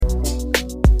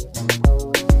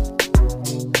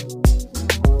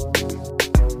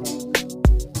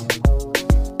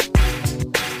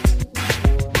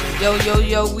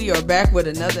Yo, we are back with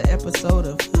another episode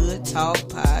of Hood Talk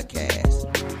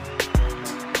Podcast.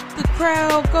 The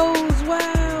crowd goes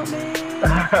wild, man.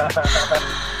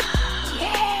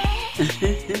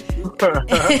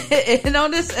 Yeah. And on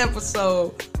this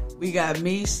episode, we got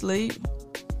me, Sleep,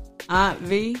 Aunt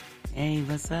V. Hey,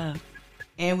 what's up?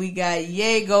 And we got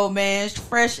YAGO, man,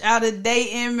 fresh out of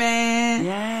dating,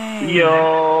 man. Yay.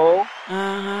 Yo.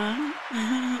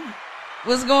 Uh-huh.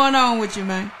 What's going on with you,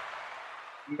 man?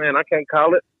 Man, I can't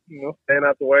call it. Staying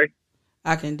out the way.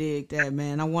 I can dig that,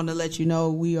 man. I want to let you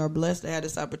know we are blessed to have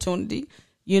this opportunity,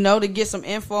 to get some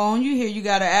info on you. Here you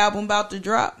got an album about to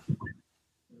drop.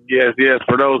 Yes,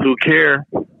 for those who care.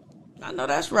 I know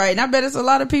that's right. And I bet it's a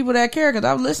lot of people that care because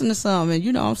I've listened to some, and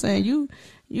you know what I'm saying?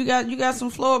 You got some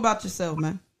flow about yourself,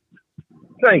 man.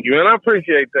 Thank you, and I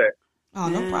appreciate that. Oh,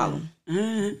 no problem.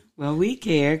 Well, we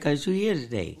care because you're here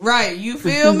today. Right, you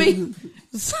feel me?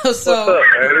 So What's up,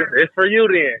 man? It's for you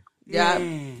then. Yeah, I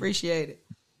appreciate it.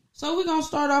 So we're gonna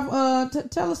start off.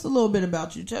 Tell us a little bit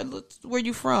about you. Tell us where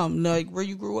you from, like where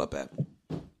you grew up at.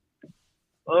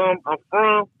 I'm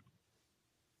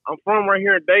from right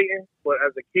here in Dayton, but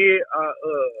as a kid,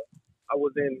 I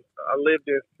lived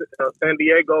in San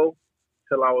Diego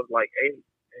till I was like 8, and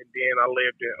then I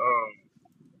lived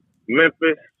in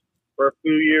Memphis for a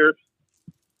few years.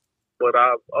 But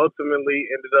I ultimately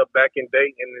ended up back in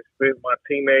Dayton and spent my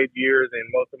teenage years and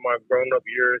most of my grown-up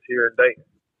years here in Dayton.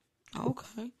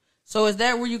 Okay. So is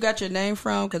that where you got your name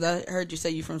from? Because I heard you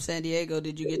say you're from San Diego.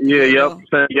 Did you get Yep,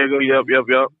 San Diego, yep.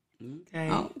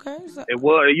 Okay. Okay. So,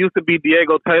 It used to be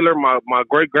Diego Taylor. My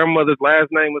great-grandmother's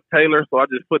last name was Taylor, so I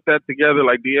just put that together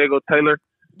like Diego Taylor.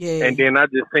 yeah. And then I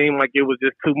just seemed like it was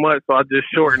just too much, so I just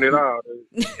shortened it out.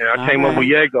 And I came up with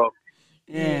YAGO.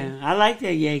 Yeah, I like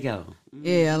that YAGO.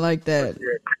 Yeah, I like that.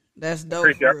 Yeah. That's dope.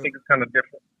 I think it's kind of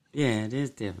different. Yeah, it is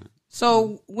different.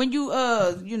 So when you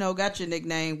got your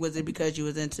nickname, was it because you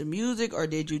was into music, or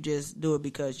did you just do it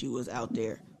because you was out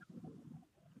there?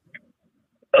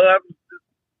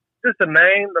 Just a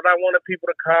name that I wanted people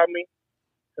to call me.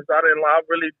 Because I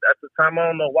really, at the time, I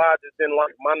don't know why I just didn't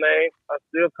like my name. I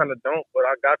still kind of don't, but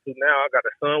I got to now. I got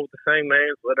a son with the same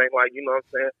name, so it ain't like, you know what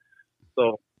I'm saying?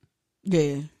 So,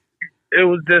 Yeah. it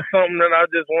was just something that I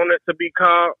just wanted to be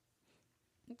called,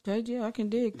 Okay, yeah, I can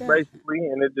dig that. basically,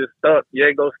 and it just stuck.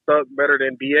 YAGO stuck better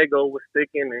than Diego was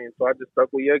sticking, and so I just stuck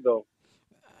with YAGO.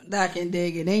 I can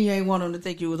dig it. Then you ain't want them to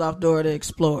think you was off Dora the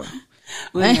Explorer.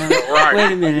 Wait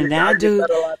a minute. Now, I get that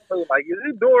a lot too. Like, is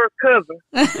he Dora's cousin?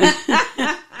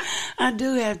 I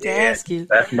do have to ask you,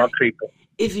 That's my people.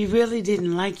 if you really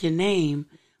didn't like your name,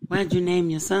 why'd you name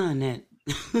your son that?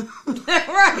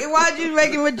 Right? Why'd you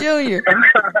make him a junior?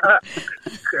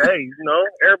 Hey,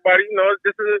 everybody,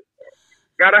 this is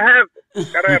gotta have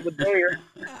a junior.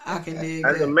 I can dig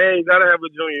As that. a man, you gotta have a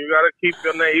junior. You gotta keep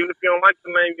your name, even if you don't like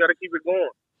the name. You gotta keep it going.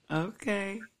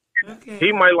 Okay.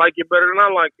 He might like it better than I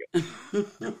like it.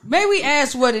 May we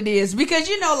ask what it is? Because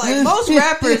like most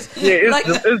rappers, Yeah,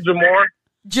 it's Jamar.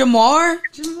 Jamar.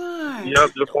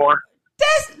 Yep, Jamar.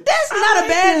 That's not a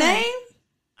bad name.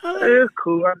 It's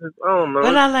cool. I don't know.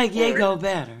 But I like YAGO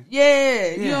better.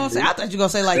 Yeah, you know what I'm saying. I thought you were gonna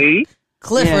say like See?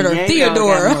 Clifford or YAGO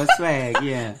Theodore. got more swag,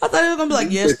 yeah. I thought it was gonna be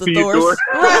like yes, the Theodore. Thors.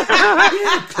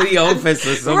 Right. Cleophas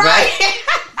or something. Right.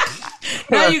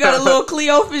 Now you got a little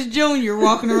Cleophas Jr.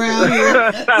 walking around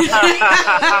here.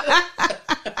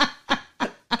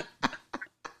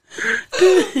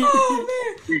 Oh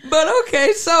man! But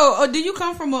okay, so do you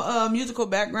come from a musical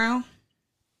background?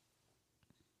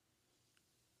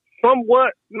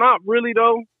 Somewhat, not really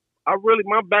though.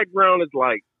 My background is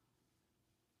like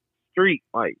street,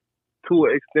 like to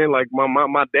an extent. Like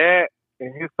my dad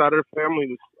and his side of the family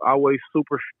was always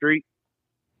super street.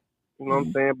 You know what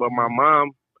I'm saying? But my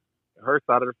mom, her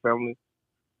side of the family,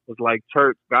 was like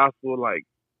church gospel. Like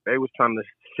they was trying to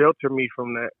shelter me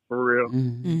from that for real.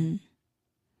 Mm-hmm.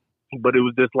 But it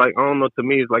was just like, I don't know, to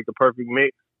me it's like the perfect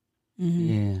mix.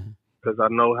 Yeah. Because I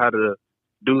know how to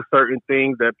do certain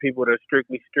things that people that are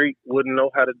strictly street wouldn't know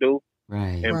how to do.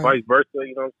 Right. And vice versa,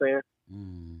 you know what I'm saying?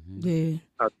 Mm-hmm. Yeah.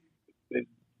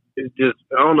 It's just,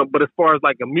 I don't know. But as far as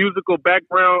like a musical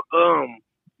background,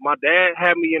 my dad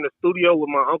had me in the studio with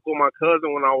my uncle and my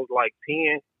cousin when I was like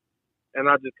 10. And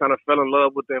I just kind of fell in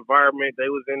love with the environment. They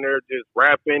was in there just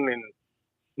rapping and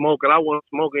smoking. I wasn't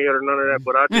smoking yet or none of that,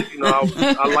 but I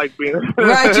just, I like being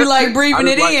Right, you like breathing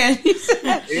it in.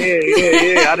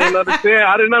 Yeah. I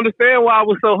didn't understand why I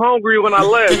was so hungry when I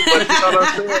left. But you know what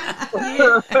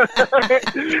I'm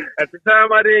saying? At the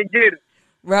time, I didn't get it.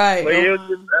 Right. But it was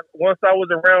just, once I was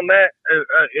around that,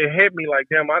 it hit me like,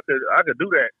 damn, I could do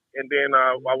that. and then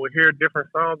I would hear different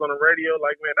songs on the radio.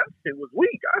 Like, man, that shit was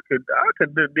weak. I could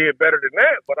have did better than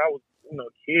that, but I was, a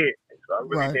kid, so I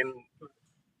really didn't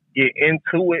get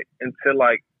into it until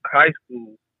like high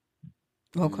school.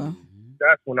 Okay.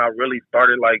 That's when I really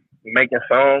started like making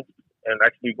songs and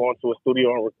actually going to a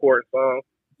studio and recording songs.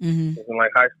 Mm-hmm. It was in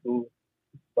like high school,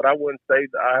 but I wouldn't say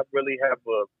that I really have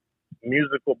a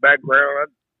musical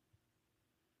background.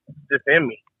 It's just in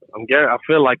me. I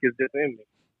feel like it's just in me.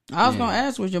 I was gonna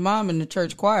ask, was your mom in the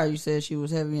church choir? You said she was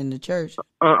heavy in the church.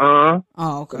 Oh,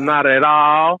 okay. Not at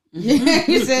all. Yeah,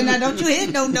 you said, now don't you hit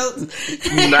no notes.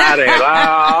 Not at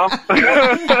all.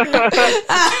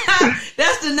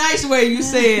 That's the nice way you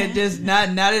say it. Just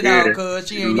not at all, cuz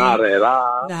she ain't not at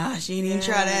all. Nah, she ain't even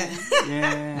try that.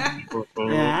 Yeah.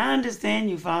 Yeah, I understand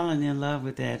you falling in love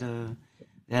with that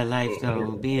life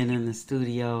though, being in the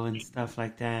studio and stuff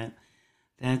like that.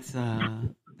 That's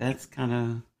kind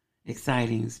of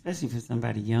exciting, especially for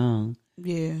somebody young.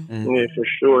 Yeah. Yeah, for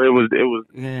sure. It was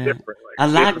different. Like, a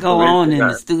lot go on in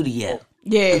the studio.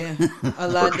 Yeah, a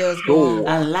lot does go on.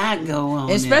 A lot go on.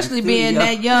 Especially being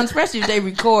that young, especially if they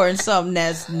recording something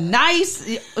that's nice.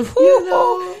 You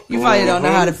probably don't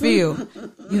know how to feel.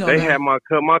 They had my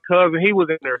cousin. He was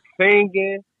in there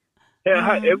singing.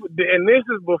 And this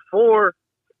is before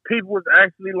people was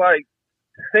actually like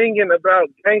singing about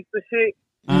gangster shit.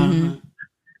 Mm-hmm.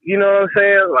 You know what I'm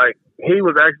saying? Like, he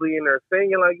was actually in there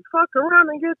singing, like, fuck around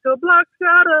and get your block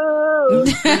shot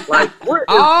up. Like, what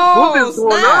is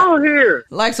going on here?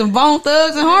 Like some Bone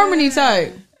Thugs and Harmony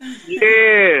type.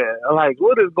 Yeah. Like,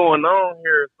 what is going on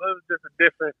here? So it was just a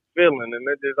different feeling, and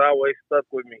it just always stuck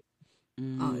with me.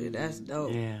 Oh, yeah, that's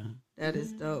dope. Yeah. That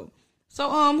is dope. So,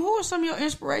 who are some of your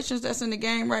inspirations that's in the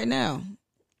game right now?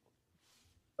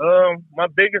 My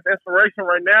biggest inspiration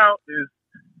right now is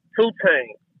 2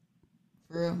 Chainz.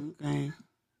 Real? Okay.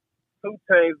 2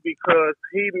 Chainz, because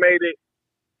he made it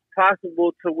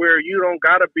possible to where you don't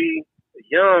gotta be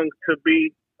young to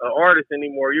be an artist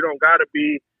anymore. You don't gotta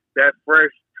be that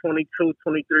fresh 22,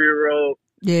 23-year-old.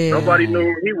 Yeah. Nobody knew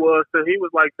who he was till he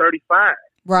was like 35.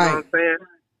 Right. You know what I'm saying?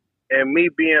 And me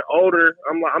being older,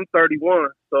 I'm 31.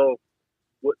 So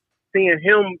seeing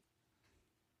him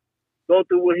go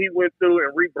through what he went through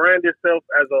and rebrand himself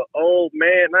as an old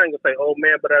man, not even gonna say old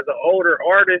man, but as an older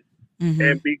artist,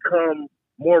 and become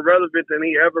more relevant than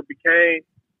he ever became,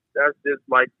 that's just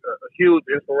like a huge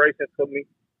inspiration for me.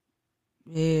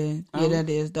 Yeah, that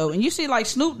is dope. And you see like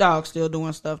Snoop Dogg still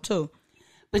doing stuff too.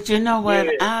 But you know what?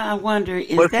 Yeah. I wonder,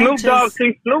 is but that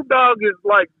Snoop Dogg is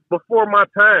like before my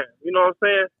time. You know what I'm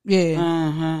saying? Yeah.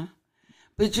 Uh-huh.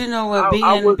 But you know what?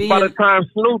 By the time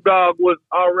Snoop Dogg was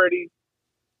already,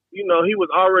 he was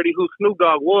already who Snoop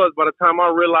Dogg was. By the time I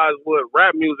realized what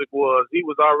rap music was, he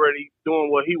was already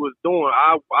doing what he was doing.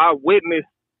 I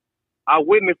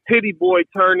witnessed Titty Boy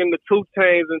turn into 2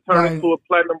 Chainz and turn into a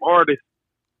platinum artist.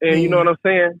 And you know what I'm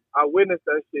saying? I witnessed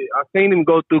that shit. I seen him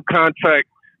go through contract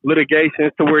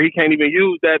litigations to where he can't even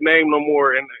use that name no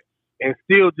more, and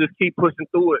still just keep pushing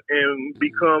through it and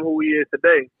become who he is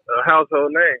today, a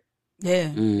household name. Yeah,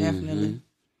 definitely.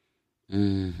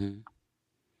 Mm-hmm.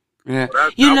 Yeah,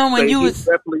 when you was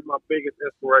definitely my biggest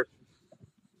inspiration.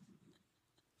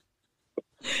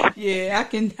 Yeah,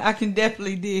 I can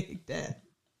definitely dig that.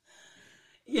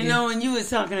 You know, when you was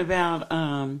talking about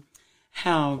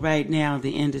how right now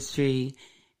the industry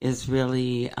is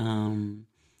really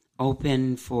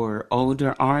open for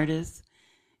older artists,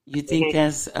 you think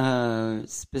that's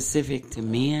specific to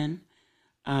men?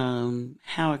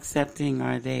 How accepting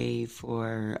are they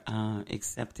for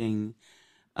accepting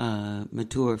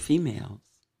mature females?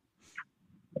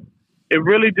 It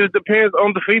really just depends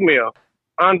on the female.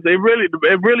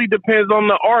 It really depends on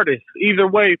the artist, either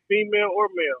way, female or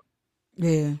male.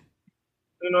 Yeah.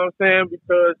 You know what I'm saying?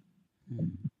 Because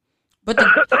but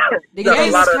the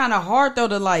game is kind of hard though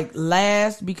to like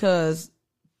last, because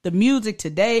the music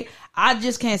today, I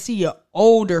just can't see an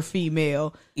older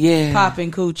female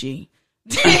popping coochie.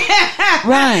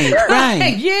 Right.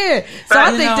 Yeah. So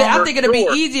I think it'll be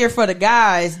easier for the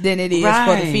guys than it is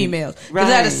for the females. Because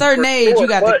at a certain age, you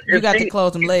got to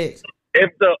close them legs.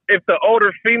 If the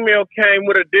older female came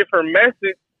with a different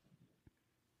message,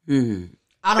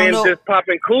 I don't know. Just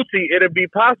popping coochie, it'd be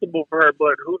possible for her.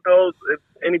 But who knows if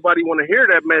anybody want to hear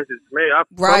that message, man?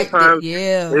 Sometimes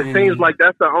it seems like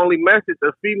that's the only message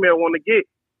a female want to get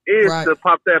is to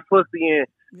pop that pussy in,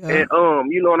 and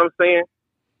you know what I'm saying?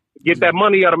 Get that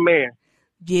money out of man.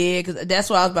 Yeah, because that's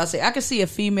what I was about to say. I could see a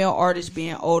female artist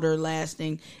being older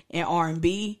lasting in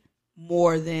R&B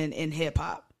more than in hip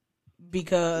hop,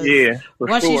 because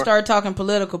once she started talking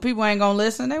political, people ain't gonna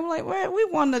listen. They were like, "Well, we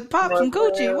want to pop some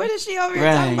coochie. What is she over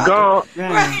here talking about?"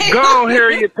 Go on,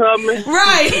 Harriet Tubman.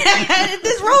 Right? Is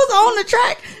this Rosa on the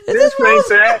track? Is this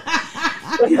Rosa?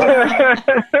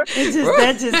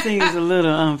 That just seems a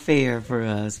little unfair for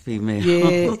us females.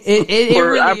 Yeah, it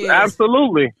really is.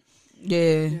 Absolutely.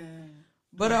 Yeah.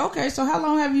 But okay, so how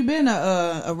long have you been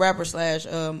a rapper /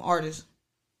 artist?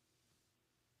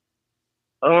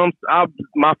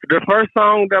 The first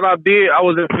song that I did, I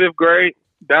was in 5th grade.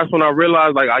 That's when I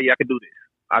realized, like, I could do this.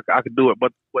 I could do it.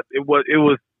 But it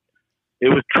was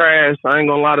trash. I ain't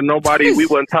gonna lie to nobody. We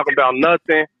wasn't talking about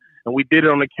nothing, and we did it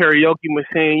on the karaoke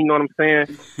machine. You know what I'm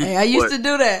saying? Hey, I used to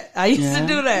do that. I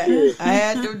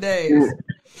had them days.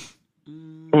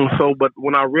 So, but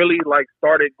when I really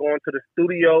started going to the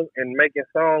studio and making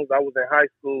songs, I was in high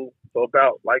school. So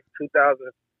about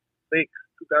 2006,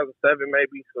 2007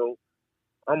 maybe. So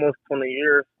almost 20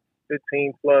 years,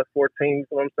 15 plus 14, you know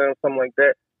what I'm saying? Something like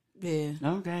that. Yeah.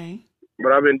 Okay.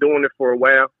 But I've been doing it for a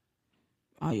while.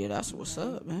 Oh yeah, that's what's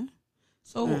up, man.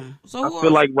 So I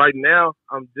feel like right now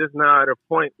I'm just now at a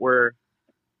point where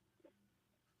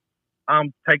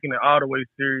I'm taking it all the way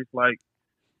serious,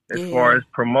 as far as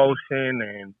promotion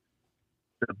and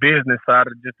the business side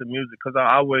of just the music, because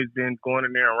I always been going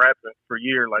in there and rapping for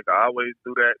years. I always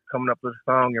do that, coming up with a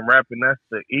song and rapping. That's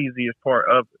the easiest part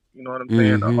of it. You know what I'm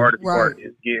saying? The hardest part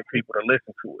is getting people to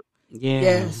listen to it. Yeah.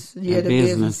 Yes. Yeah. The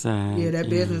business side. Yeah, that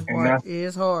business part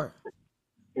is hard.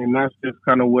 And that's just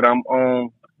kind of what I'm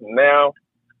on now.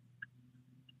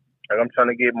 I'm trying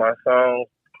to get my songs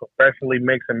professionally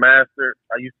mixed and mastered.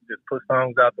 I used to just put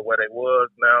songs out the way they was.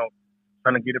 Now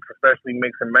trying to get it professionally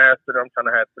mixed and mastered. I'm trying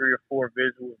to have 3 or 4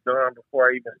 visuals done before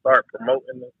I even start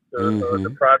promoting the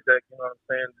project. You know what I'm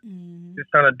saying? Just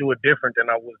trying to do it different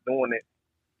than I was doing it.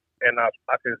 And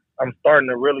I'm starting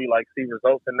to really see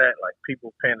results in that.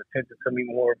 People paying attention to me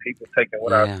more, people taking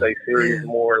what I say serious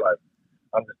more.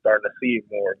 I'm just starting to see it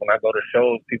more. When I go to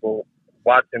shows, people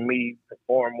watching me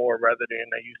perform more rather than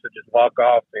they used to just walk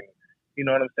off. And you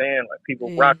know what I'm saying? People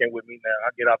rocking with me now.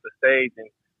 I get off the stage and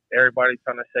everybody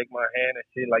trying to shake my hand and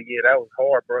shit. That was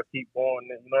hard, bro. Keep going.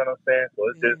 You know what I'm saying? So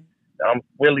it's just, I'm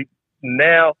really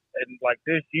now, and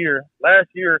this year, last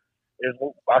year is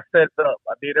what I set up.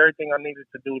 I did everything I needed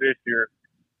to do this year.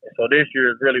 And so this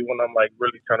year is really when I'm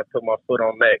really trying to put my foot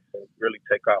on next and really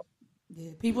take off.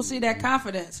 Yeah, people see that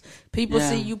confidence. People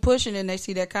see you pushing and they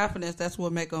see that confidence. That's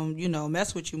what make them,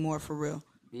 mess with you more for real.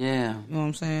 Yeah. You know what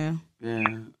I'm saying? Yeah.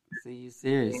 See, you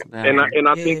serious about it. And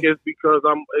I think it's because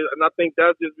I think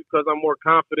that's just because I'm more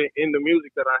confident in the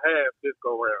music that I have this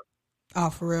go round. Oh,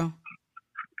 for real?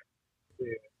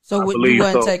 Yeah. So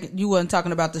you wasn't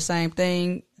talking about the same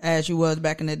thing as you was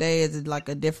back in the day? Is it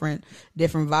a different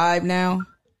vibe now?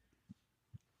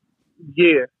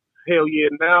 Yeah. Hell yeah.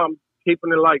 Now I'm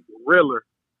keeping it realer.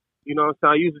 You know what I'm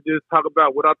saying? I used to just talk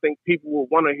about what I think people would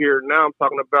want to hear. Now I'm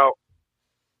talking about,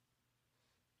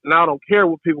 now I don't care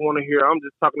what people want to hear. I'm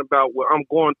just talking about what I'm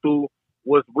going through,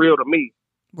 what's real to me.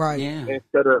 Right. Yeah.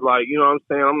 Instead of you know what I'm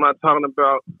saying? I'm not talking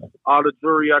about all the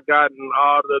jewelry I got and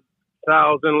all the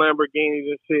 1,000 Lamborghinis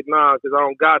and shit. Nah, because I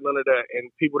don't got none of that. And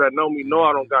people that know me know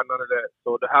I don't got none of that.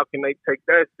 So how can they take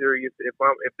that serious if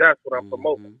that's what I'm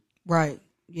promoting? Right.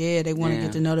 Yeah, they want to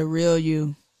get to know the real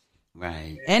you.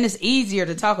 Right. And it's easier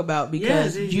to talk about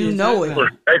because you know it. For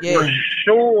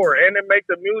sure. And it makes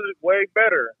the music way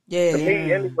better. Yeah. To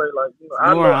me, anyway.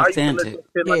 I know I used to listen to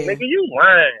shit nigga, you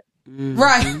lying.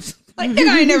 Right. Nigga,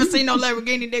 I ain't never seen no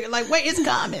Lamborghini, nigga. Wait, it's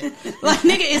coming.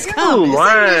 Nigga, it's coming. You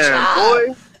lying,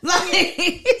 boy.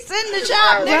 It's in the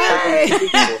shop, nigga.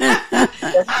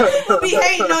 You be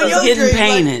hating on your getting dream.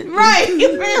 painted.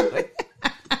 Right.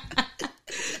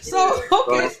 So,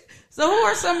 okay. So who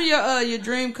are some of your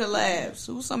dream collabs?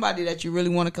 Who's somebody that you really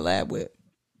want to collab with?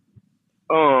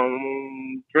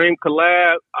 Dream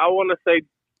collab, I want to say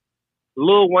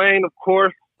Lil Wayne, of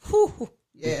course. Whew.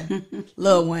 Yeah,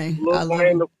 Lil Wayne. Lil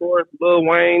Wayne, of course. Lil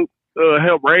Wayne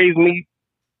helped raise me.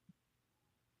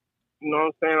 You know what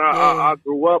I'm saying? I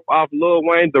grew up off Lil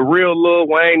Wayne, the real Lil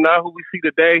Wayne, not who we see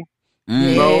today.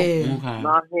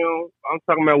 Not him. I'm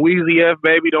talking about Weezy F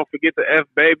Baby. Don't forget the F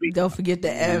Baby. Don't forget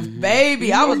the F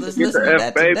Baby. I was listening to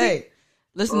that today.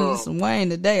 Listening to some Wayne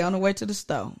today on the way to the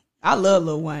store. I love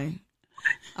Lil Wayne.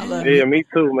 I love him. Me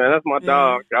too, man. That's my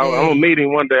dog. I'm gonna meet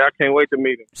him one day. I can't wait to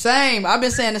meet him. Same. I've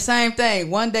been saying the same thing.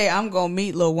 One day I'm gonna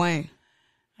meet Lil Wayne.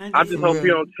 I just hope he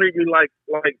don't treat me like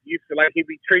you feel like he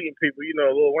be treating people. You know,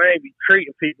 Lil Wayne be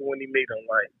treating people when he meet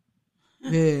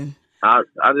them. Yeah. I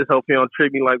just hope he don't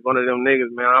treat me like one of them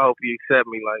niggas, man. I hope he accept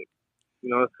me you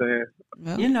know what I'm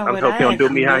saying? You know I what? hope he don't do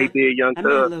me how he did Young I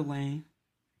Thug. met Lil Wayne.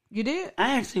 You did?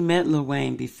 I actually met Lil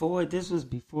Wayne before. This was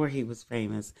before he was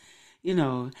famous. You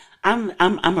know, I'm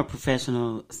a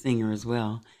professional singer as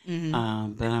well,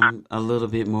 but I'm a little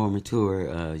bit more mature,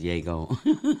 YAGO.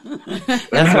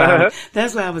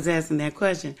 That's why I was asking that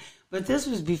question. But this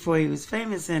was before he was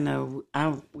famous, and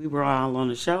we were all on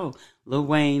the show. Lil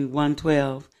Wayne,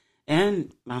 112,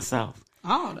 and myself.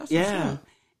 Oh, that's awesome.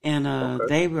 And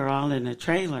they were all in a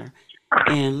trailer,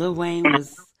 and Lil Wayne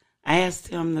I asked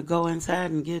him to go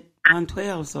inside and get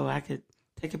 112 so I could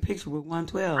take a picture with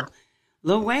 112.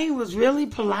 Lil Wayne was really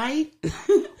polite.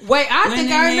 Wait, I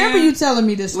think I remember you telling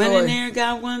me this story. Went in there,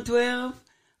 got 112.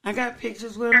 I got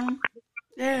pictures with him.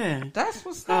 Yeah. That's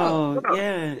what's up. Oh,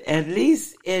 yeah. At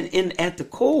least at the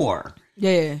core.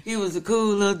 Yeah. He was a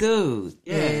cool little dude.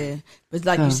 Yeah. But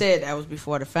like you said, that was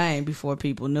before the fame, before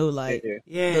people knew, like,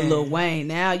 the Lil Wayne.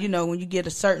 Now, you know, when you get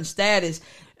a certain status,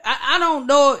 I don't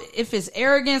know if it's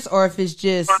arrogance or if it's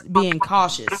just being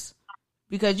cautious.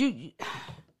 Because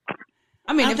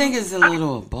I think it's a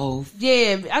little of both.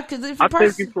 Yeah, because I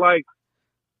think it's like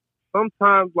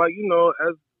sometimes, like, you know,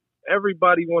 as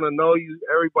everybody want to know you,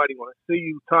 everybody want to see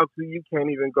you, talk to you. You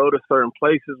can't even go to certain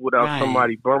places without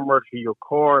somebody bum rushing your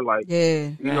car. Like,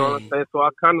 you know what I'm saying? So I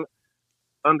kind of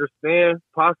understand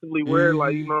possibly where,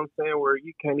 like, you know what I'm saying, where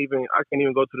I can't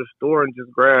even go to the store and just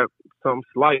grab something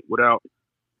slight without,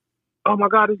 oh my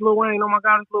God, it's Lil Wayne. Oh my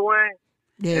God, it's Lil Wayne.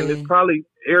 Yeah. And it's probably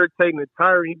irritating and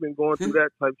tiring. He's been going through that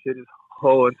type of shit his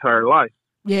whole entire life.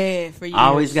 Yeah, for years.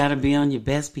 Always got to be on your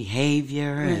best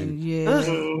behavior and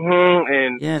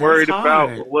and worried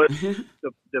about what the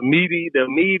media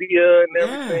and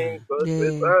everything. So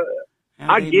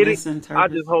I get it. I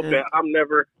just hope that I'm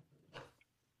never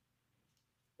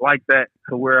like that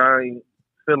to where I ain't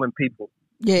feeling people.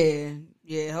 Yeah.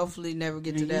 Hopefully, never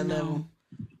get to that level.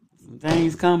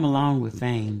 Things come along with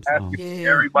fame. So.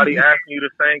 Everybody asking you the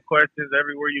same questions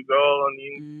everywhere you go, and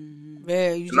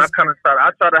I kind of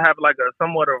try to have like a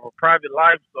somewhat of a private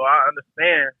life, so I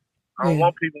understand. I don't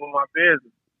want people in my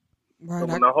business. Right. So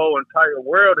when the whole entire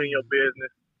world in your business,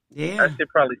 that shit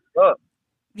probably sucks.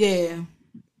 Yeah.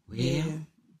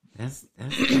 That's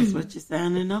what you're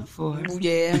signing up for.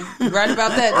 Yeah, right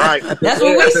about that. Right. That's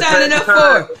what we signing up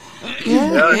for.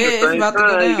 It's about to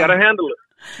go down. You gotta handle it.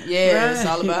 Yeah, it's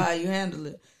all about how you handle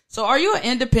it. So, are you an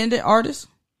independent artist?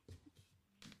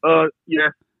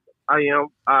 Yes, I am.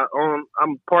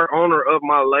 I'm part owner of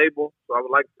my label, so I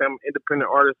would like to say I'm an independent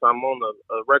artist. I'm on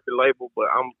a record label, but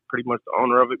I'm pretty much the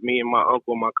owner of it. Me and my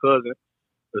uncle and my cousin,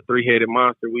 the three-headed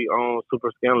monster, we own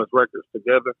Super Scandalous Records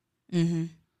together. Mm-hmm.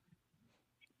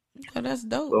 Okay, that's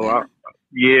dope. So,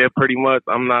 pretty much.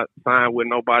 I'm not signed with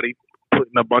nobody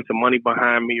putting a bunch of money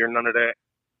behind me or none of that.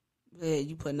 Yeah,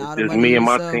 you putting all the money me and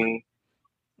yourself. My team.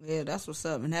 Yeah, that's what's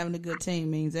up. And having a good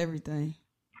team means everything.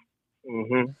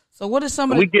 Mm-hmm. So what is some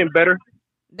of we getting better?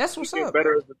 That's what's up.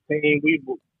 Better as a team. We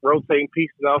rotating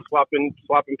pieces out, swapping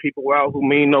people out who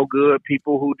mean no good,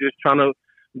 people who just trying to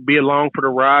be along for the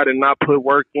ride and not put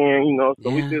work in. You know, so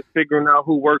we just figuring out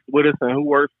who works with us and who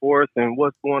works for us and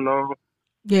what's going on.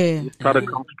 Yeah, just try to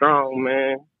come strong,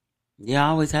 man. You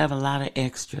always have a lot of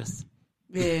extras.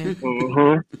 Yeah.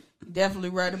 Mm-hmm. Definitely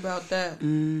right about that.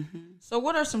 Mm-hmm. So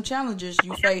what are some challenges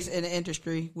you face in the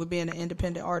industry with being an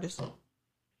independent artist?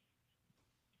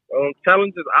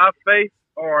 Challenges I face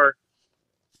are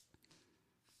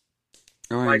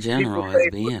or in general as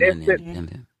being an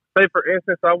independent. Say for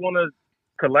instance, I want to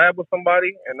collab with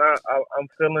somebody and I'm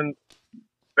feeling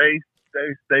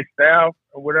they style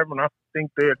or whatever, and I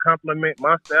think they compliment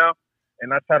my style,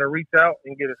 and I try to reach out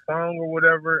and get a song or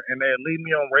whatever, and they leave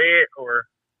me on red or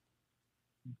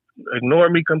ignore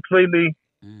me completely.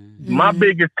 Mm-hmm. My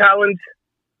biggest challenge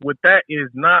with that is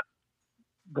not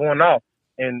going off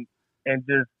and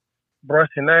just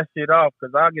brushing that shit off,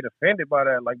 because I get offended by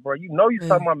that. Like, bro, you know you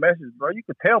saw my message, bro. You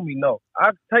could tell me no.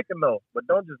 I've taken no, but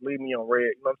don't just leave me on red.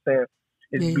 You know what I'm saying?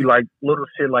 It'd be like little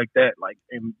shit like that, like,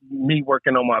 and me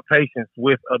working on my patience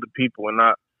with other people and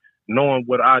not knowing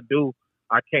what I do.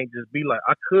 I can't just be like,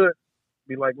 I could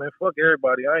be like, man, fuck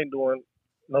everybody. I ain't doing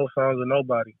no songs with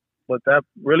nobody. But that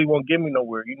really won't get me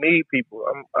nowhere. You need people.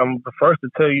 I'm the first to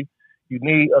tell you, you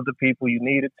need other people. You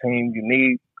need a team. You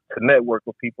need to network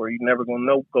with people, or you're never going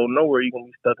to go nowhere. You're going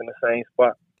to be stuck in the same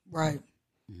spot. Right.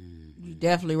 You're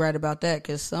definitely right about that,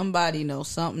 because somebody knows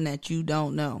something that you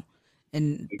don't know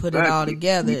and put it all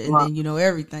together, and then you know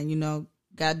everything. You know,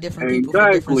 got different people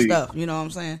for different stuff. You know what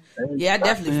I'm saying? Yeah, I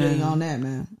definitely feel you on that,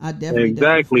 man. I definitely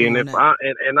Exactly. And if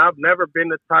I've never been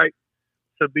the type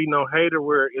to be no hater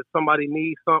where if somebody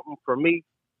needs something from me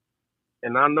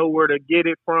and I know where to get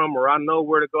it from or I know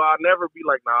where to go, I'll never be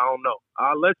like, nah, I don't know.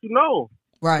 I'll let you know.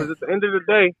 Right. Because at the end of the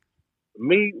day,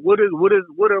 what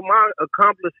am I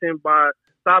accomplishing by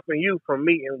stopping you from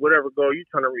meeting whatever goal you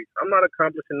trying to reach? I'm not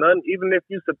accomplishing nothing. Even if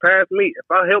you surpass me, if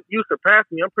I help you surpass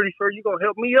me, I'm pretty sure you're gonna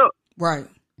help me up. Right.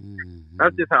 Mm-hmm.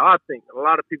 That's just how I think. A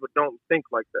lot of people don't think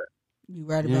like that. You're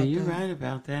right about that. You're right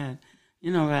about that.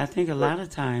 You know, I think a lot of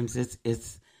times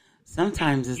it's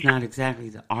sometimes it's not exactly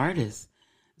the artist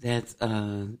that's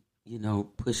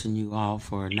pushing you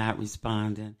off or not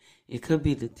responding. It could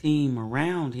be the team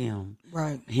around him,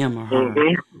 right? Him or her,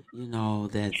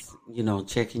 that's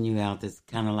checking you out. That's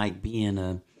kind of like being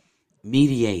a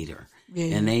mediator,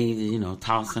 and they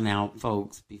tossing out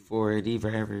folks before it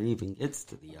ever even gets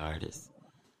to the artist.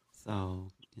 So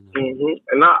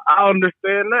and I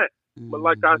understand that, but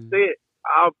like I said,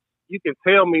 you can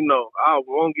tell me no, I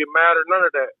won't get mad or none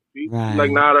of that. Right.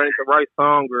 Like, nah, that ain't the right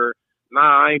song, or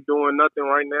nah, I ain't doing nothing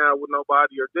right now with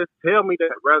nobody, or just tell me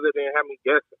that rather than have me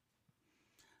guessing.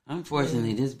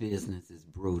 Unfortunately, this business is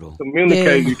brutal.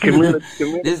 Communication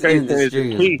this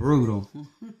industry is brutal.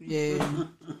 Yeah.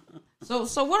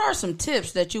 So what are some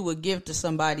tips that you would give to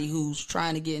somebody who's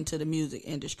trying to get into the music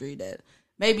industry that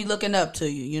may be looking up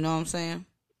to you? You know what I'm saying?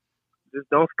 Just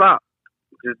don't stop.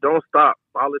 Just don't stop.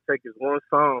 All it takes is one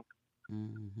song.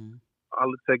 Mm-hmm.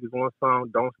 All it takes is one song.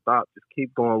 Don't stop. Just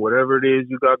keep going. Whatever it is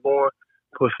you got going,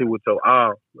 push it with your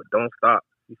all. But don't stop.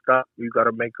 You stop, you got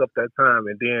to make up that time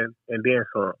and then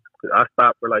some. Cause I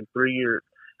stopped for like 3 years,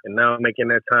 and now I'm making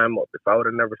that time up. If I would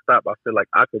have never stopped, I feel like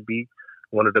I could be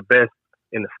one of the best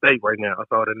in the state right now.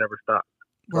 If I would have never stopped.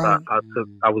 Right. But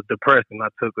I was depressed, and I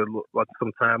took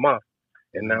some time off,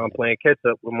 and now I'm playing catch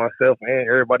up with myself and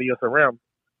everybody else around me.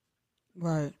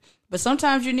 Right. But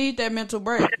sometimes you need that mental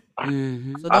break.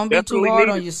 Mm-hmm. So don't be too hard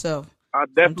on yourself. I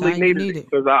definitely needed it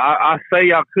because I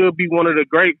say I could be one of the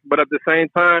greats, but at the same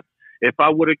time, if I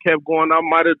would have kept going, I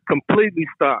might have completely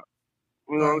stopped.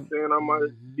 You know what I'm saying? I might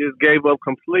have just gave up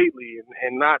completely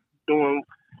and not doing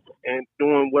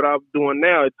what I'm doing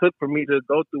now. It took for me to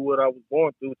go through what I was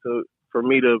going through for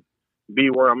me to be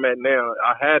where I'm at now.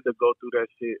 I had to go through that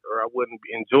shit, or I wouldn't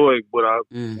enjoy what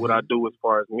I do as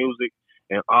far as music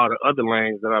and all the other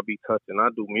lanes that I be touching. I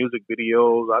do music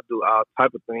videos. I do all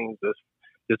type of things that's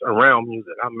just around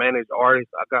music. I manage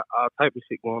artists. I got all type of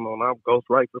shit going on. I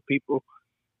ghostwrite for people.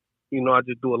 I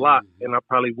just do a lot, and I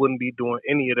probably wouldn't be doing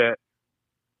any of that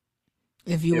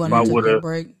if I would have,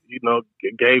 break.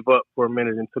 Gave up for a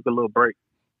minute and took a little break.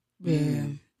 Yeah.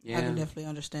 I can definitely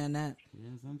understand that.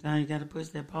 Yeah, sometimes you got to push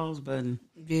that pause button.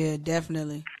 Yeah,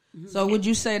 definitely. Mm-hmm. So would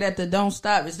you say that the don't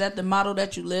stop, is that the model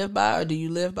that you live by, or do you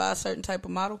live by a certain type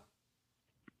of model?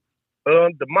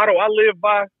 The model I live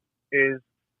by is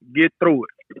get through it.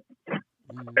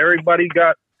 Mm-hmm. Everybody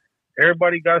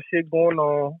got shit going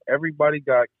on. Everybody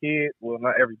got kids. Well,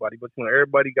 not everybody, but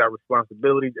everybody got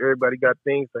responsibilities. Everybody got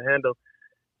things to handle.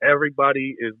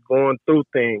 Everybody is going through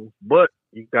things, but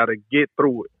you got to get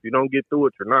through it. If you don't get through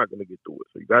it, you're not going to get through it.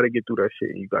 So you got to get through that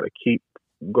shit, and you got to keep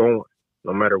going,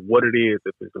 no matter what it is.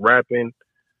 If it's rapping,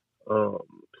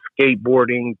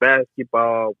 skateboarding,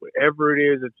 basketball, whatever it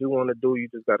is that you want to do, you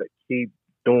just got to keep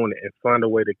doing it and find a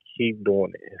way to keep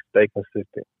doing it and stay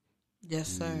consistent. Yes,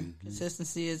 sir. Mm-hmm.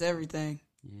 Consistency is everything.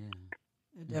 Yeah,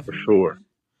 definitely. For sure.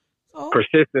 So,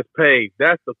 persistence pays.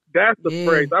 That's the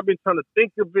phrase. I've been trying to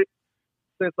think of it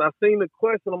since I seen the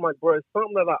question. I'm like, bro, it's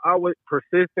something that I always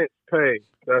persistence pays.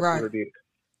 That's what it is.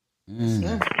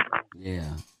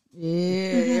 Yeah.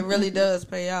 Yeah, it really does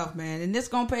pay off, man. And it's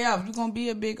gonna pay off. You're gonna be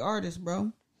a big artist,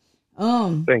 bro.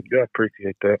 Thank you. I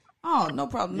appreciate that. Oh, no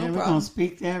problem. No problem. We're gonna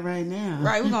speak that right now.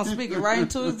 Right, we're gonna speak it right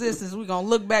into existence. We're gonna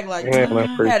look back like had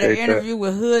an interview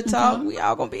with Hood Talk. Mm-hmm. We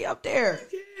all gonna be up there.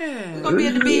 Yeah. We're gonna be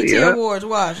at the BET Awards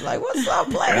watch. Like, what's up,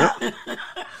 player?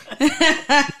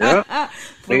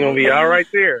 We're gonna be all right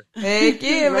there. Heck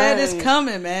yeah, man. It's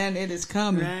coming, man. It is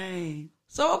coming. Right.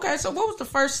 So what was the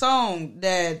first song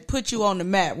that put you on the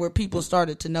map where people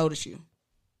started to notice you?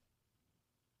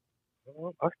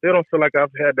 I still don't feel like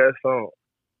I've had that song.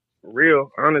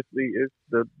 Real, honestly, it's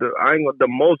the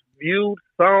most viewed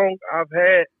song I've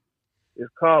had is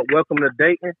called "Welcome to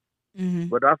Dayton,"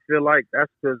 but I feel like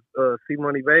that's because C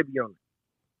Money Baby on it.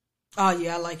 Oh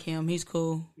yeah, I like him. He's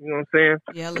cool. You know what I'm saying?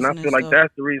 Yeah, and I feel like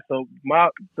that's the reason. So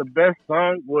the best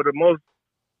song,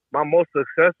 my most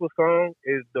successful song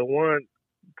is the one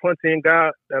 "Punching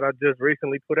God" that I just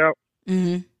recently put out.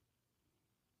 Mm-hmm.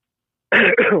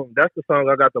 That's the song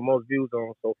I got the most views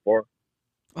on so far.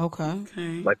 Okay.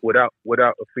 Like without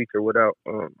a feature, without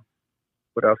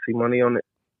C Money on it.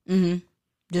 Mm-hmm.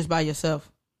 Just by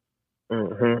yourself.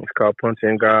 Mm-hmm. It's called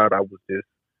Punching God. I was just,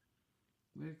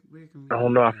 I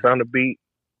don't know. I found a beat,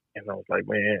 and I was like,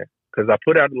 man, because I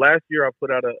put out last year. I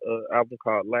put out a album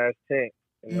called Last Chance,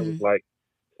 and it was like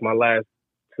my last.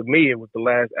 To me, it was the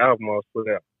last album I was put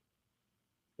out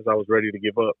because I was ready to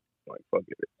give up. Like fuck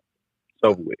it, it's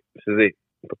over with. This is it.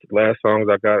 But the last songs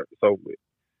I got, it's over with.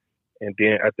 And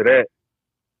then after that,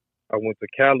 I went to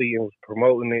Cali and was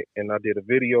promoting it, and I did a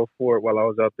video for it while I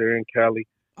was out there in Cali.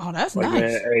 Oh, that's like, nice.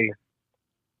 Man, hey,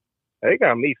 they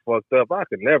got me fucked up. I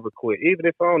could never quit. Even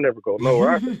if I don't never go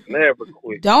nowhere, I could never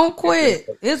quit. Don't quit.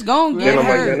 It's going to get hurt.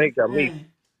 Like, man, they got me.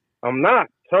 I'm not.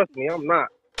 Trust me, I'm not.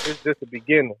 It's just the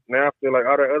beginning. Now I feel like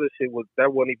all that other shit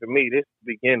that wasn't even me. This is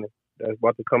the beginning. That's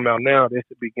about to come out now. This is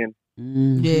the beginning.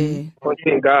 Mm-hmm. Yeah.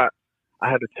 Thank God, I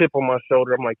had a chip on my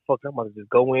shoulder. I'm like, fuck, I'm about to just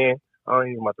go in. I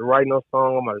ain't even about to write no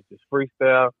song. I'm about to just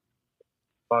freestyle.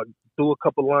 Do a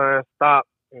couple lines, stop,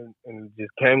 and it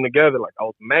just came together. Like I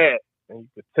was mad, and you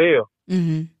could tell.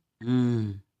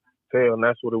 Mm-hmm. Tell, and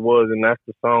that's what it was. And that's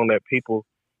the song that people,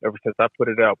 ever since I put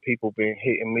it out, people been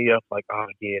hitting me up like, oh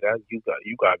yeah,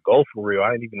 you got go for real.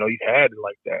 I didn't even know you had it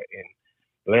like that. And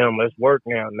damn, let's work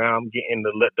now. Now I'm getting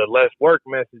the let's work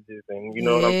messages, and you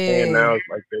know what I'm saying. Now it's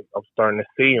like I'm starting to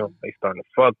see them. They starting to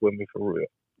fuck with me for real.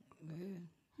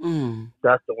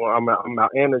 That's the one I'm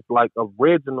out, and it's like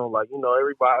original. Like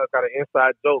everybody got an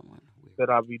inside joke that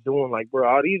I be doing. Like, bro,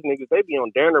 all these niggas they be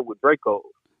on Danner with Draco,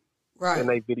 right? In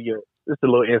they video. It's a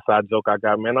little inside joke I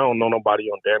got, man. I don't know nobody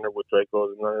on Danner with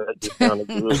Dracos. That just sounded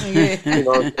good. You know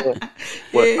what I'm saying?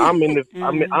 But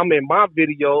I'm in my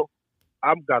video.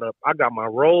 I got my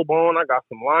robe on. I got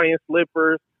some lion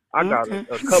slippers. I got a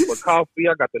cup of coffee.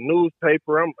 I got the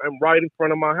newspaper. I'm right in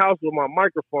front of my house with my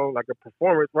microphone, like a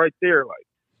performance right there. Like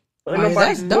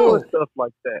nobody's doing stuff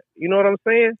like that. You know what I'm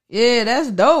saying? Yeah,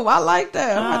 that's dope. I like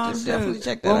that. I'm about to definitely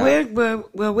check that out.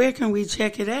 Where can we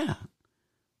check it out?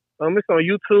 It's on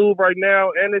YouTube right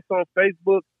now, and it's on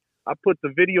Facebook. I put the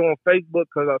video on Facebook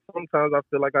because sometimes I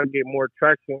feel like I get more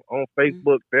traction on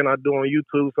Facebook than I do on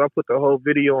YouTube. So I put the whole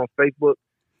video on Facebook.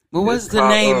 Well, what's the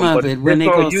name of it when they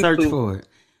go search for it?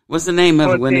 What's the name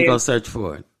of it when they go search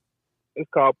for it? It's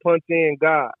called Punch In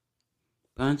God.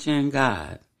 Punch In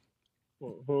God.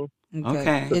 Mm-hmm.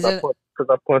 Okay. Because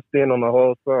I punched in on the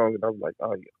whole song, and I was like,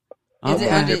 oh yeah.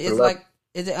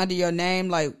 Is it under your name?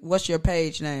 Like, what's your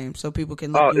page name so people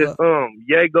can look you up?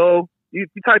 YAGO. You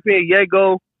type in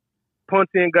YAGO, Punch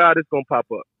In God, it's gonna pop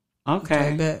up.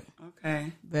 Okay. Bet.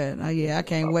 Okay. Bet. Yeah, I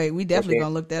can't wait. We definitely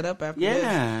gonna look that up after this.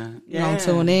 Yeah. Gonna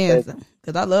tune in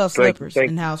because I love slippers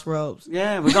and house robes.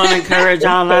 Yeah, we're gonna encourage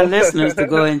all our listeners to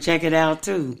go and check it out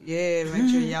too. Yeah, make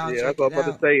sure y'all check it out. That's what I'm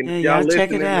about to say. Yeah, y'all listening,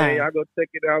 check it out. Man, y'all go check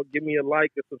it out. Give me a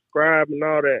like and subscribe and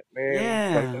all that,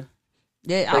 man.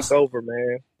 Yeah. Take over,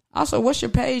 man. Also, what's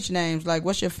your page names? Like,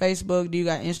 what's your Facebook? Do you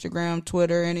got Instagram,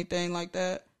 Twitter, anything like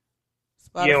that?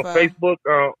 Spotify? Yeah,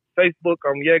 on Facebook,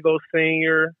 I'm YAGO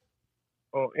Senior.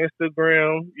 On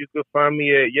Instagram, you can find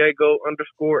me at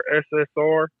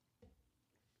YAGO_SSR.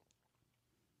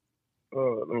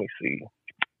 Let me see.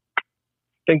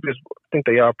 I think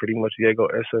they are pretty much YAGO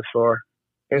SSR.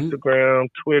 Instagram,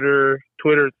 Twitter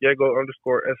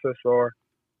YAGO_SSR.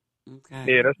 Okay.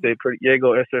 Yeah, that's it. Pretty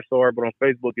YAGO SSR, but on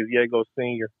Facebook is YAGO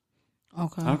Senior.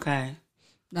 Okay.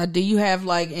 Now, do you have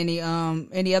like any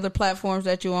other platforms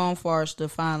that you're on for us to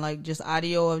find like just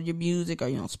audio of your music? Are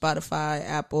you on Spotify,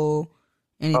 Apple,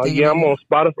 anything? Yeah, I'm on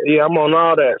Spotify. Yeah, I'm on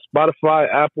all that. Spotify,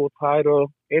 Apple,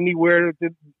 Tidal, anywhere is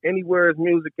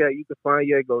music at, you can find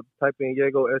YAGO. Type in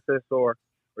YAGO SSR or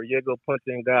YAGO Punch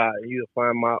In God, and you'll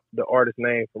find the artist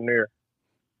name from there.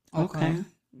 Okay.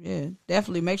 Yeah,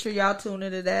 definitely. Make sure y'all tune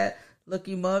into that. Look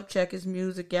him up. Check his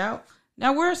music out.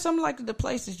 Now, where are some like the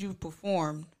places you've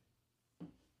performed?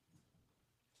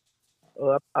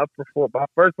 I performed. My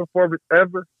first performance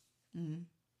ever. Mm-hmm.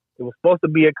 It was supposed to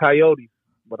be at Coyotes,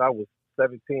 but I was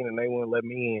 17 and they wouldn't let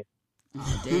me in.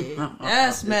 Oh, damn.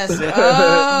 That's messed up.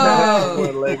 They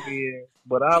wouldn't let me in.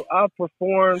 But I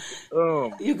performed.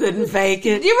 You couldn't fake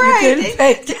it. You're right. You couldn't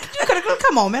fake it.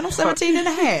 Come on, man. I'm 17 and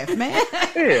a half, man.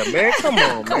 Yeah, man. Come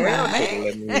on, man. Man.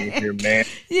 Let me in here, man.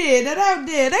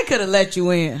 Yeah, they could have let you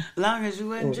in. As long as you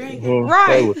wasn't drinking. Mm-hmm.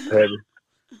 Right. That was heavy.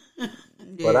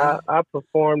 Yeah. But I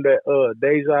performed at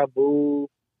Deja Vu,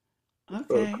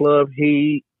 Club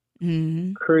Heat,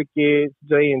 Crickets,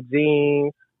 Jay and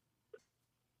Jeans.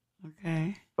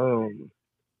 Okay.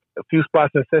 A few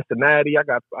spots in Cincinnati.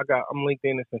 I'm linked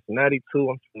in Cincinnati too.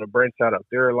 I'm trying to branch out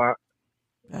there a lot.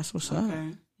 That's what's up.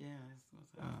 Yeah, that's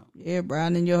what's up. Yeah,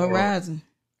 broadening your horizon.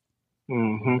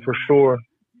 For sure.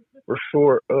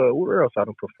 Where else I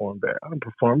done performed at? I've been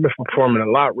performing a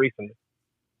lot recently.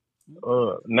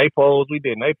 Naples, we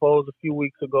did Naples a few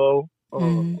weeks ago.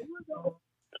 We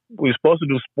were supposed to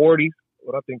do Sporties,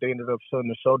 but I think they ended up shutting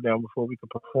the show down before we could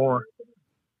perform.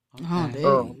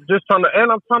 Oh,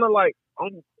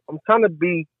 I'm trying to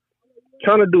be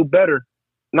trying to do better.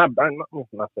 Not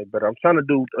say better. I'm trying to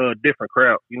do different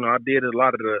crowds. You know, I did a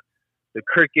lot of the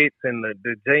crickets and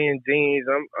the J and Jeans.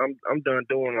 I'm done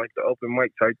doing like the open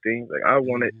mic type things. Like I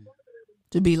want it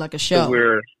to be like a show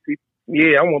where,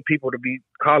 I want people to be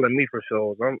calling me for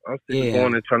shows. I'm still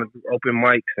going and trying to do open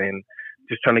mics and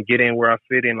just trying to get in where I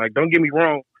fit in. Like, don't get me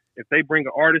wrong. If they bring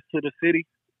an artist to the city,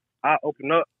 I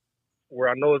open up where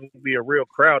I know it's gonna be a real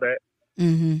crowd at.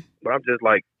 Mm-hmm. But I'm just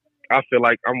like, I feel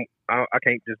like I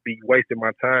can't just be wasting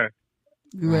my time.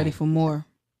 You ready for more?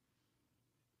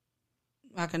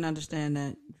 I can understand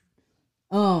that.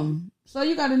 So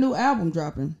you got a new album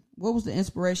dropping. What was the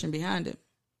inspiration behind it?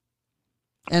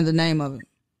 And the name of it?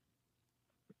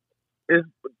 It's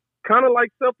kind of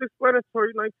like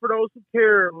self-explanatory, like for those who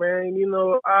care, man. You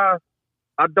know, I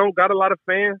don't got a lot of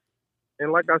fans.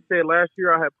 And like I said, last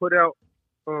year I had put out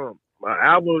my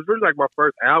album. It was really like my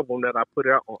first album that I put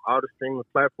out on all the streaming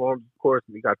platforms. Of course,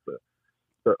 we got the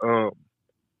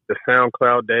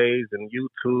SoundCloud days and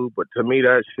YouTube, but to me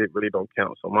that shit really don't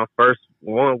count. So my first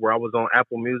one where I was on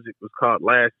Apple Music was called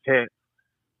Last Chance,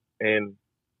 and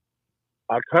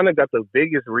I kind of got the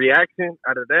biggest reaction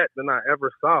out of that than I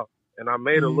ever saw, and I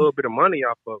made a little bit of money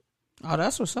off of it. Oh,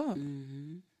 that's what's up.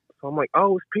 Mm-hmm. So I'm like,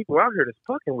 oh, it's people out here that's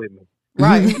fucking with me.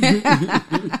 Right.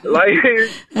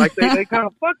 like they kind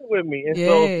of fucking with me. And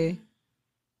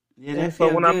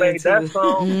so when I made that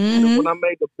song, when I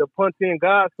made the Punch In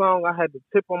God song, I had the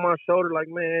tip on my shoulder like,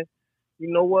 man, you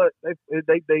know what?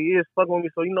 They is fucking with me.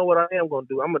 So you know what I am going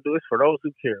to do? I'm going to do this for those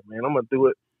who care, man. I'm going to do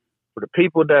it for the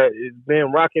people that has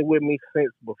been rocking with me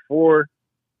since before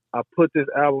I put this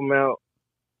album out.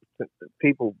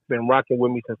 People been rocking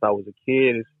with me since I was a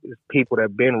kid. It's people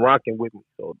that been rocking with me.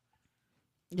 So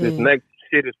this next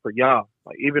shit is for y'all.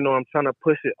 Like, even though I'm trying to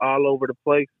push it all over the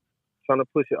place, trying to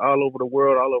push it all over the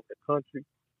world, all over the country.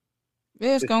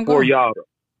 Yeah, it's gonna for go. Y'all, though.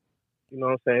 You know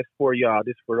what I'm saying? It's for y'all.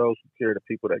 This is for those who care, the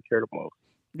people that care the most.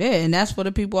 Yeah, and that's for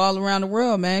the people all around the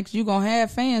world, man, because you're going to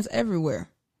have fans everywhere.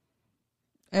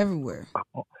 Everywhere.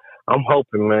 I'm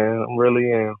hoping, man. I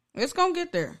really am. It's going to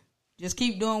get there. Just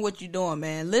keep doing what you're doing,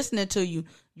 man. Listening to you.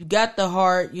 You got the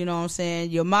heart, you know what I'm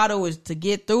saying? Your motto is to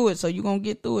get through it, so you're going to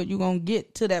get through it. You're going to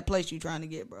get to that place you're trying to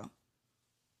get, bro.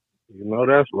 You know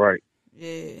that's right.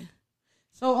 Yeah.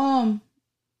 So,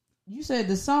 you said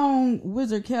the song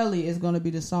Wizard Kelly is going to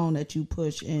be the song that you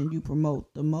push and you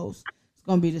promote the most. It's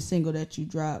going to be the single that you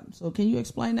drop. So can you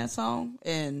explain that song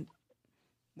and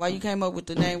why you came up with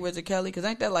the name Wizard Kelly? Because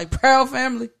ain't that like Proud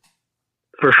Family?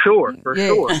 For sure.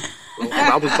 So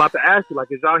I was about to ask you, like,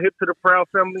 is y'all hip to the Proud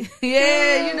Family?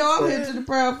 Yeah, you know I'm hip to the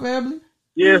Proud Family.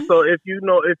 Yeah, so if you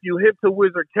hip to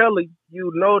Wizard Kelly,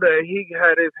 you know that he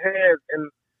had his hands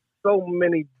in so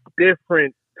many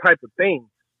different type of things.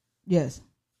 Yes.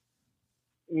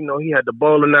 You know, he had the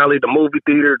bowling alley, the movie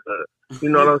theater, you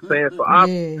know what I'm saying? So I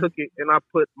took it and I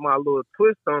put my little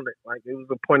twist on it. Like, it was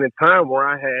a point in time where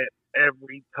I had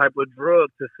every type of drug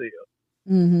to sell.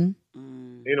 Mm-hmm.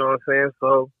 You know what I'm saying?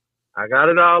 So I got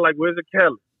it all like Wizard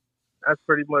Kelly. That's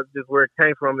pretty much just where it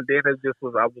came from. And then it just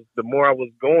was, the more I was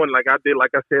going, like I did,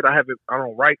 like I said, I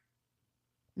don't write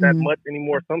that much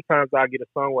anymore. Sometimes I get a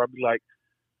song where I be like,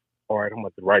 all right, I'm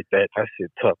about to write that. That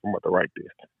shit tough. I'm about to write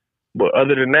this. But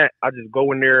other than that, I just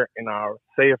go in there and I'll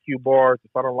say a few bars.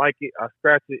 If I don't like it, I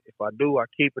scratch it. If I do, I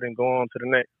keep it and go on to the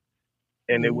next.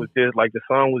 And it was just like the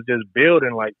song was just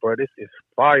building. Like, bro, this is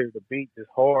fire. The beat is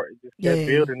hard. It just kept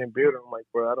building and building. I'm like,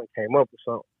 bro, I done came up with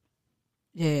something.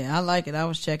 Yeah, I like it. I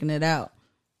was checking it out.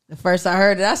 The first I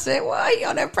heard it, I said, well, he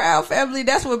on that Proud Family.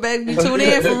 That's what made me tune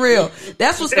in for real.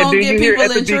 That's what's going to get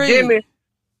people intrigued.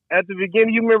 At the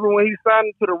beginning, you remember when he signed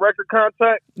into the record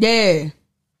contract? Yeah.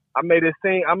 I made him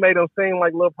sing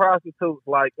like little prostitutes,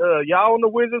 like, y'all on the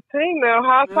Wizards team now,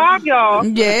 high five y'all.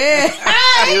 Yeah.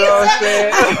 You know what I'm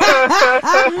saying?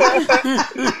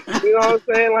 You know what I'm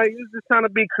saying? Like, it's just trying to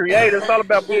be creative. It's all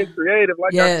about being creative.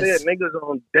 Like I said, niggas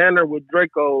on Danner with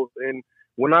Dracos, and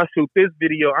when I shoot this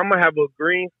video, I'm gonna have a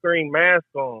green screen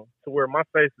mask on to where my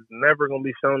face is never gonna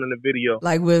be shown in the video.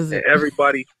 Like Wizard. And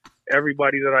everybody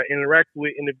that I interact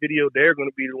with in the video, they're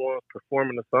gonna be the ones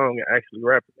performing the song and actually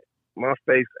rapping it. My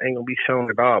face ain't gonna be shown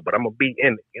at all, but I'm gonna be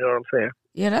in it. You know what I'm saying?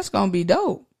 Yeah, that's gonna be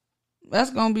dope.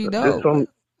 That's gonna be dope.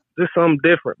 Just something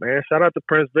different, man. Shout out to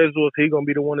Prince Visuals. He gonna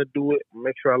be the one to do it.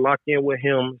 Make sure I lock in with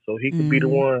him so he can be the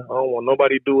one. I don't want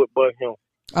nobody to do it but him.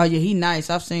 Oh yeah, he nice.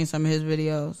 I've seen some of his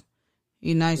videos.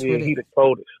 He nice with it. He the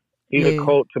coldest. He the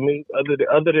cold to me. Other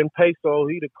than Peso,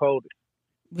 he the coldest.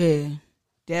 Yeah,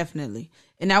 definitely.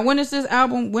 And now, when is this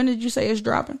album? When did you say it's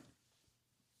dropping?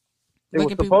 It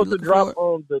was supposed to drop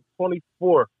on the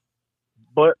 24th,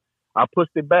 but I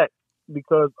pushed it back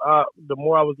because the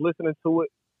more I was listening to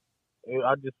it,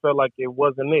 I just felt like it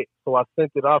wasn't it. So I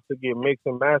sent it off to get mixed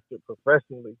and mastered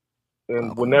professionally.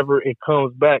 And whenever it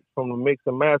comes back from the mix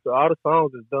and master, all the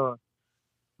songs is done.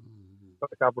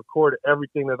 Like I've recorded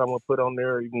everything that I'm gonna put on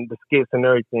there, even the skits and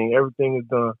everything. Everything is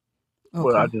done.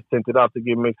 But I just sent it off to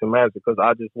get mixed and mastered because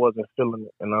I just wasn't feeling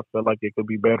it, and I felt like it could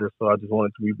be better. So I just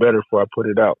wanted to be better before I put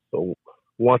it out. So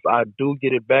once I do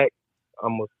get it back,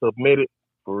 I'm gonna submit it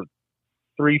for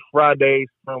 3 Fridays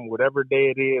from whatever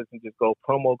day it is, and just go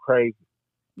promo crazy.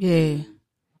 Yeah.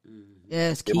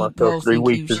 Yes. Give keep myself posting, 3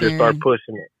 weeks keep to sharing. just start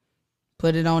pushing it.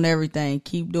 Put it on everything.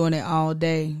 Keep doing it all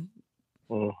day.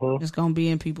 Mm-hmm. It's gonna be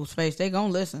in people's face. They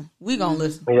gonna listen. We gonna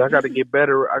listen. Yeah, I got to get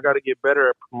better. I got to get better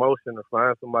at promotion to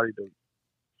find somebody to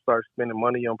start spending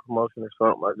money on promotion or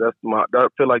something. Like I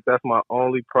feel like that's my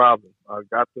only problem. I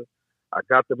got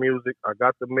the music. I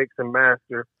got the mix and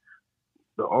master.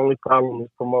 The only problem is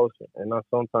promotion, and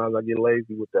sometimes I get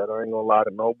lazy with that. I ain't gonna lie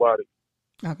to nobody.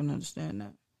 I can understand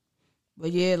that.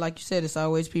 But yeah, like you said, it's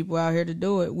always people out here to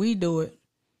do it. We do it.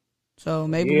 So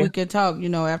maybe we can talk,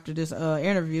 after this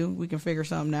interview. We can figure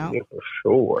something out. Yeah, for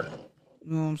sure.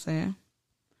 You know what I'm saying?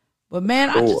 But, man,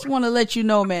 I just want to let you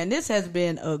know, man, this has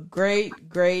been a great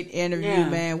interview,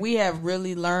 man. We have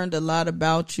really learned a lot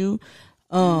about you.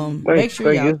 Make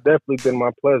sure y'all... It's definitely been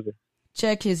my pleasure.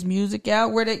 Check his music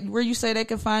out. Where you say they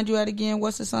can find you at again?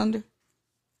 What's this under?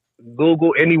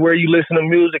 Google. Anywhere you listen to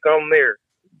music, I'm there.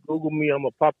 Google me. I'm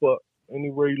going to pop up.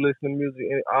 Anywhere you listen to music,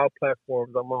 all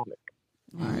platforms, I'm on it.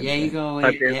 Right,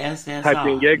 YAGO, yes, that's type all.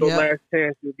 in YAGO Last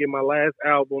Chance, you'll get my last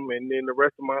album, and then the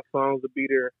rest of my songs will be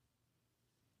there.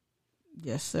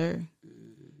 Yes, sir.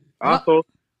 Also,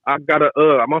 I got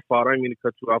my fault, I didn't mean to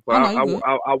cut you off, but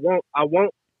I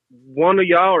want one of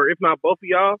y'all, or if not both of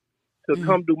y'all, to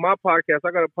come do my podcast.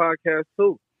 I got a podcast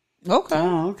too. Okay.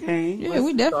 Oh, okay. Yeah,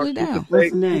 we definitely down.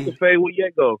 What's the name? You can fade with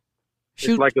YAGO.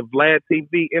 It's like a Vlad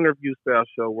TV interview style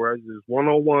show where it's just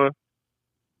one-on-one,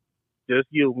 just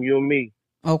you and me.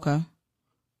 Okay.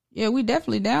 Yeah, we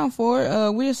definitely down for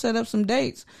it. We'll set up some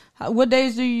dates. What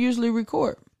days do you usually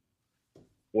record?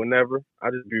 Whenever.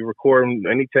 I just be recording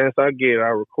any chance I get. I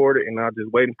record it and I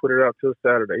just wait and put it out till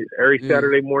Saturday. Every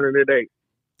Saturday morning at 8.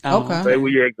 Okay. Say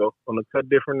where you go on the Cut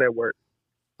Different Network.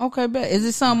 Okay, bet. Is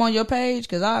this something on your page?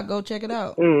 Because I'll go check it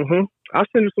out. Mm-hmm. I'll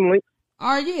send you some links. All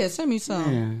right, yeah, send me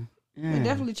some. Yeah. We'll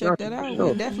definitely check that out.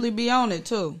 We'll definitely be on it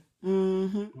too.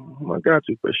 Mm-hmm. I got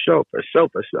you for sure,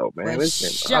 man.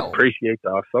 I appreciate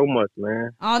y'all so much,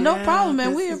 man. Oh, no problem,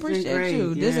 man. We appreciate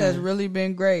you. This has really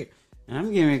been great.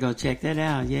 I'm getting ready to go check that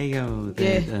out. YAGO.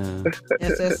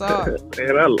 SSR.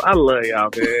 Man, I love y'all,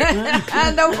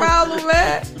 man. No problem,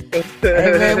 man.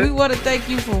 Hey, man, we want to thank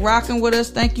you for rocking with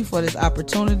us. Thank you for this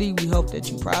opportunity. We hope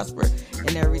that you prosper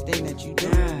in everything that you do.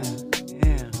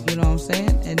 Yeah. You know what I'm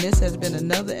saying? And this has been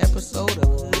another episode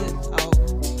of Hood Talk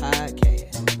Podcast.